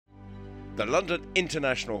The London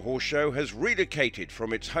International Horse Show has relocated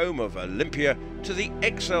from its home of Olympia to the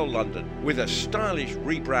XL London with a stylish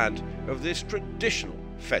rebrand of this traditional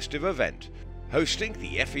festive event. Hosting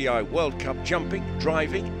the FEI World Cup jumping,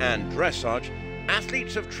 driving and dressage,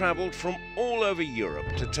 athletes have travelled from all over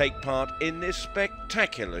Europe to take part in this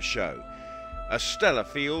spectacular show. A stellar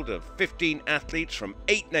field of 15 athletes from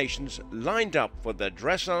 8 nations lined up for the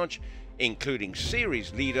dressage, including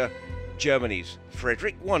series leader Germany's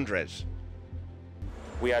Frederic Wandres.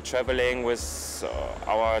 We are traveling with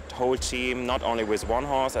our whole team, not only with one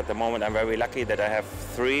horse. At the moment I'm very lucky that I have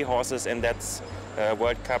 3 horses in that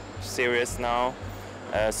World Cup series now.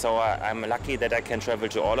 So I'm lucky that I can travel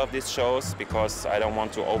to all of these shows because I don't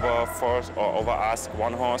want to overforce or over-ask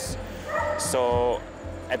one horse. So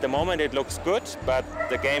at the moment it looks good, but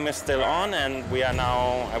the game is still on and we are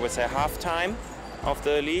now, I would say, half-time of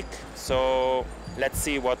the league. So let's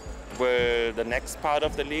see what will the next part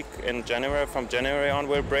of the league in January, from January on,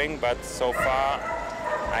 will bring, but so far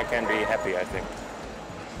I can be happy, I think.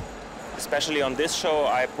 Especially on this show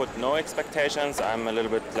I put no expectations. I'm a little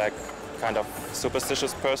bit like kind of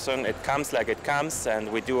superstitious person. It comes like it comes and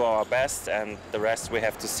we do our best and the rest we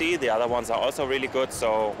have to see. The other ones are also really good,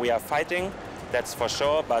 so we are fighting, that's for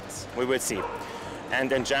sure, but we will see. And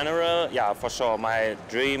in general, yeah, for sure, my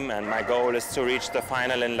dream and my goal is to reach the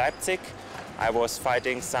final in Leipzig. I was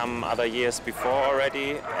fighting some other years before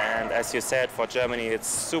already, and as you said, for Germany it's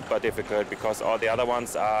super difficult because all the other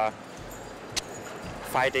ones are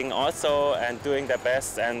fighting also and doing their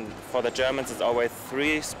best, and for the Germans it's always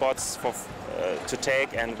 3 spots to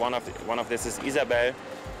take, and one of this is Isabel.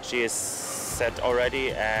 She is set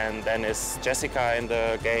already, and then is Jessica in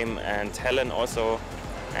the game and Helen also,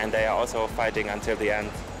 and they are also fighting until the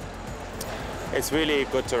end. It's really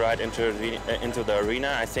good to ride into the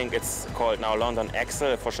arena. I think it's called now London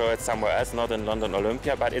XL. For sure it's somewhere else, not in London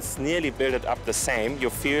Olympia, but it's nearly built up the same. You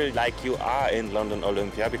feel like you are in London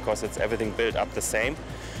Olympia because it's everything built up the same.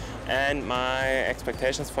 And my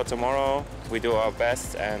expectations for tomorrow, we do our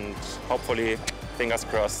best and hopefully, fingers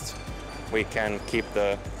crossed, we can keep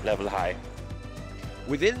the level high.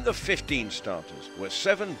 Within the 15 starters were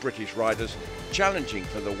 7 British riders challenging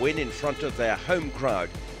for the win in front of their home crowd,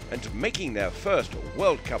 and making their first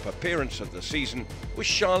World Cup appearance of the season was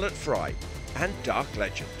Charlotte Fry and Dark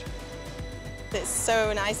Legend. It's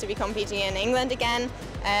so nice to be competing in England again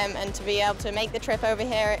and to be able to make the trip over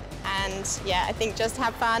here, and yeah, I think just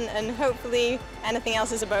have fun and hopefully anything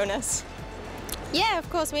else is a bonus. Yeah, of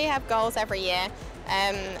course we have goals every year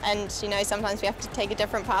and you know, sometimes we have to take a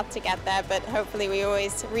different path to get there, but hopefully we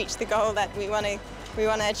always reach the goal that we want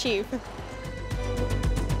to achieve.